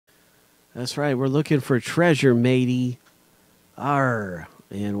That's right. We're looking for treasure, matey. Arr.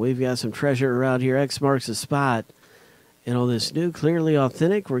 And we've got some treasure around here. X marks the spot. And on this new Clearly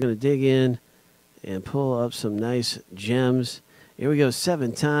Authentic, we're going to dig in and pull up some nice gems. Here we go,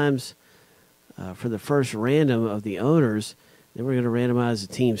 7 times for the first random of the owners. Then we're going to randomize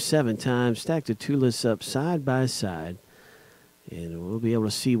the team 7 times, stack the 2 lists up side by side. And we'll be able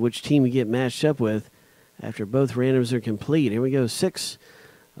to see which team we get matched up with after both randoms are complete. Here we go, 6,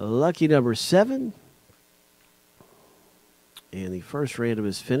 lucky number 7. And the first random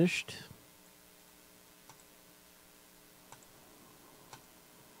is finished.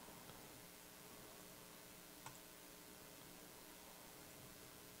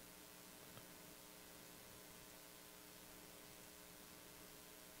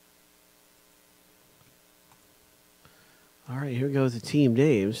 All right, here goes the team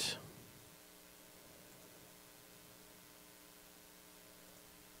names.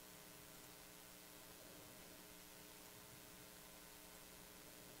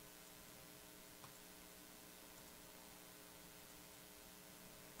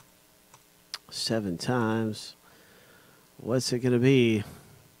 Seven times. What's it going to be?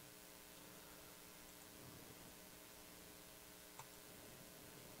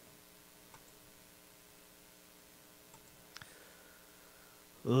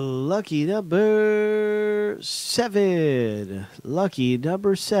 Lucky number 7. Lucky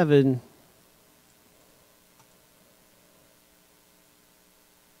number 7.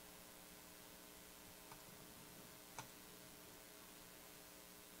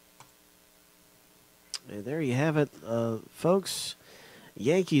 And there you have it, folks.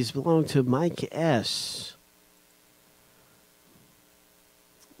 Yankees belong to Mike S.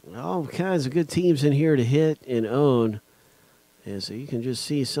 All kinds of good teams in here to hit and own. And so you can just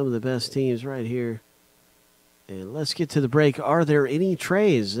see some of the best teams right here. And let's get to the break. Are there any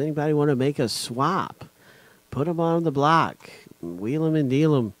trades? Does anybody want to make a swap? Put them on the block. Wheel them and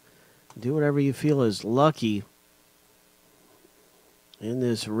deal them. Do whatever you feel is lucky in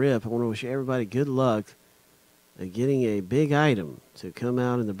this rip. I want to wish everybody good luck at getting a big item to come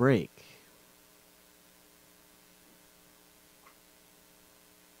out in the break.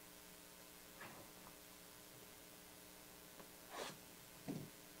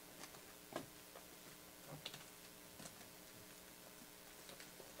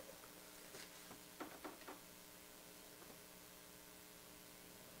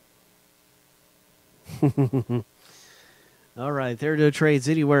 All right, there are no trades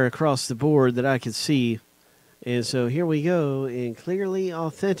anywhere across the board that I can see. And so here we go in Clearly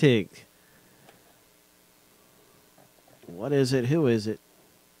Authentic. What is it? Who is it?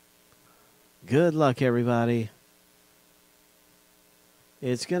 Good luck, everybody.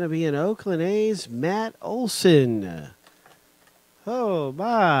 It's going to be an Oakland A's Matt Olson. Oh,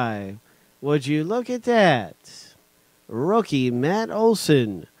 my. Would you look at that? Rookie Matt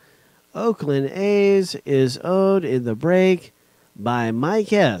Olson. Oakland A's is owned in the break by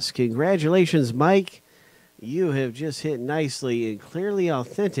Mike S. Congratulations, Mike. You have just hit nicely and Clearly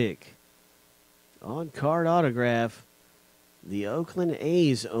Authentic. On card autograph, the Oakland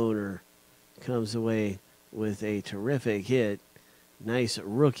A's owner comes away with a terrific hit. Nice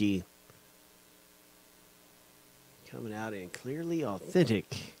rookie. Coming out in Clearly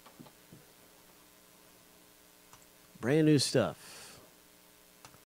Authentic. Brand new stuff.